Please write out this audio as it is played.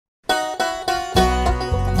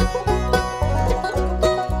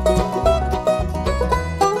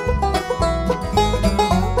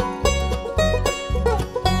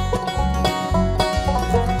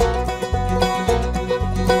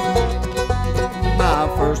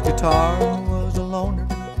first guitar was a loaner,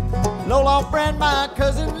 an old friend my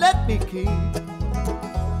cousin let me keep.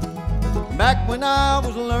 Back when I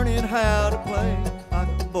was learning how to play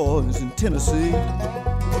like the boys in Tennessee,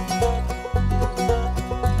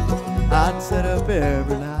 I'd sit up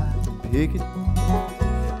every night and pick it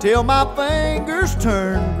till my fingers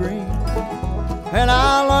turned green, and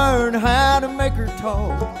I learned how to make her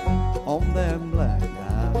talk on them black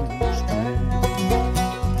diamond strings.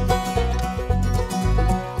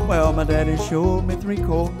 Well, my daddy showed me 3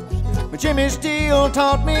 chords, but Jimmy still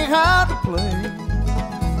taught me how to play,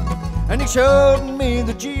 and he showed me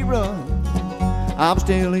the G run I'm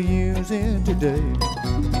still using today.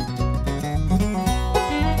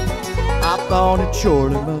 I thought it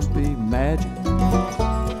surely must be magic,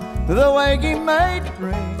 the way he made it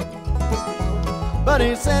ring, but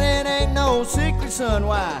he said it ain't no secret, son.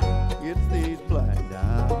 Why, it's these black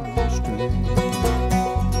diamond strings.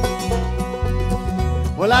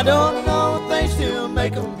 Well, I don't know if they still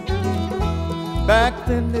make them. Back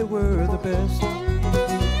then they were the best,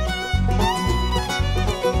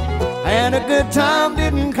 and a good time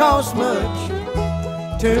didn't cost much,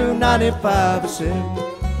 $2.95 a cent.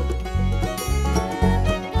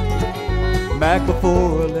 Back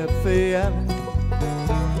before I left Fayette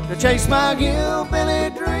to chase my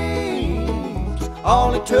hillbilly dreams,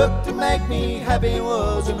 all it took to make me happy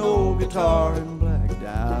was an old guitar and black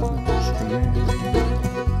diamond strings.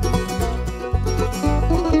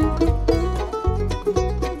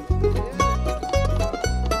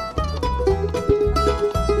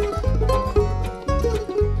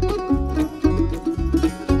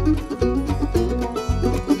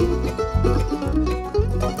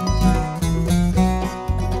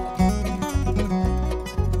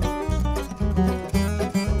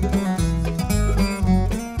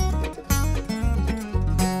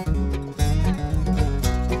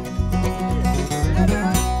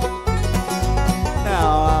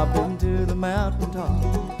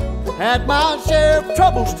 Had my share of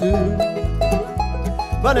troubles too,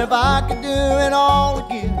 but if I could do it all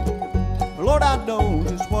again, Lord, I know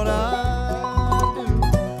just what I'd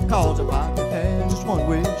do. 'Cause if I could have just one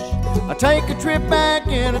wish, I'd take a trip back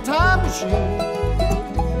in a time machine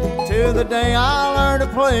to the day I learned to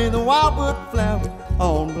play the wildwood flower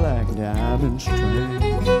on black diamond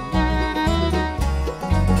strings.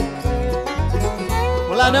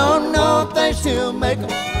 Well, I don't know if they still make them.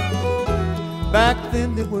 Back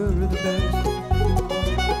then they were the best,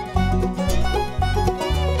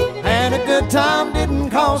 and a good time didn't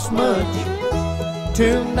cost much,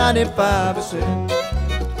 $2.95 a cent.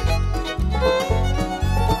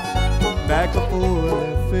 Back before I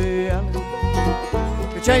left Fayette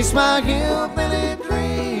to chase my hillbilly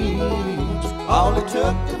dreams, all it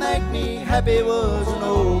took to make me happy was an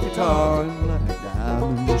old guitar and black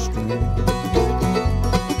diamond strings.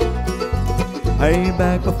 Hey,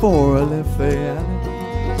 back before I left Fayette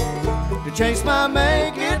to chase my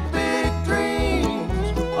make-it-big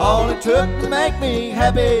dreams, all it took to make me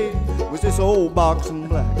happy was this old box and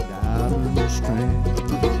black diamond strings.